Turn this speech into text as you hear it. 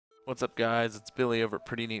What's up guys, it's Billy over at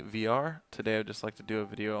Pretty Neat VR. Today I'd just like to do a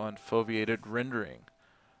video on foveated rendering.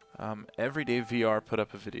 Everyday VR put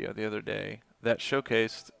up a video the other day that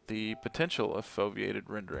showcased the potential of foveated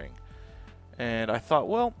rendering. And I thought,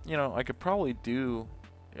 well, I could probably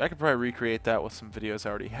recreate that with some videos I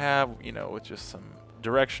already have, with just some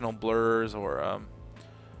directional blurs or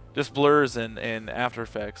just blurs in After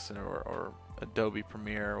Effects or Adobe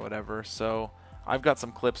Premiere or whatever. So I've got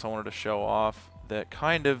some clips I wanted to show off that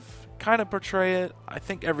kind of portray it. I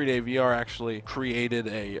think Everyday VR actually created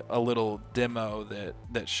a little demo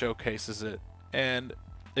that showcases it, and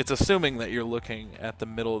it's assuming that you're looking at the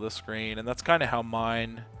middle of the screen, and that's kind of how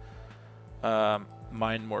mine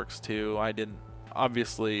works too. I don't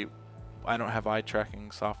have eye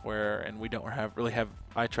tracking software, and we don't really have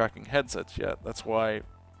eye tracking headsets yet. That's why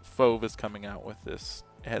FOVE is coming out with this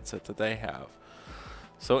headset that they have.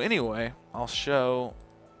 So anyway, I'll show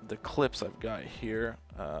the clips I've got here.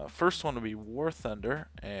 First one will be War Thunder,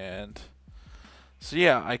 and so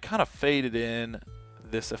yeah, I kind of faded in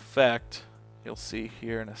this effect. You'll see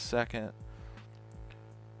here in a second.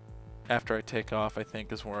 After I take off, I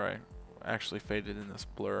think is where I actually faded in this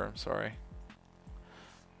blur. I'm sorry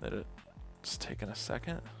that it's taken a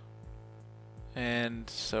second. And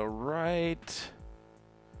so right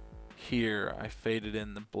here, I faded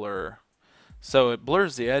in the blur. So it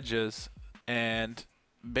blurs the edges, and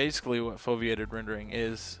basically what foveated rendering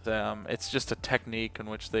is, it's just a technique in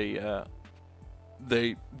which they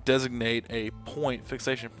designate a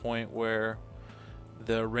fixation point where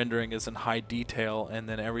the rendering is in high detail, and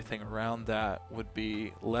then everything around that would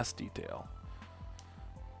be less detail.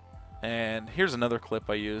 And here's another clip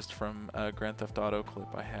I used from a Grand Theft Auto clip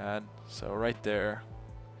I had. So right there,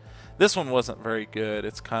 this one wasn't very good.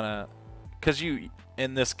 It's kind of because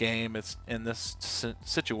in this game, it's in this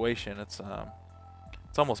situation, it's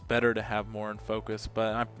almost better to have more in focus,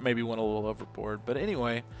 but I maybe went a little overboard. But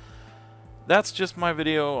anyway, that's just my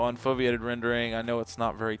video on foveated rendering. I know it's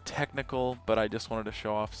not very technical, but I just wanted to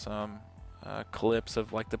show off some clips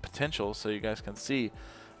of like the potential so you guys can see.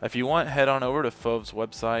 If you want, head on over to FOVE's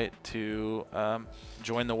website to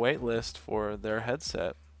join the wait list for their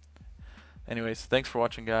headset. Anyways, thanks for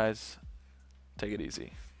watching, guys. Take it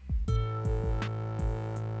easy.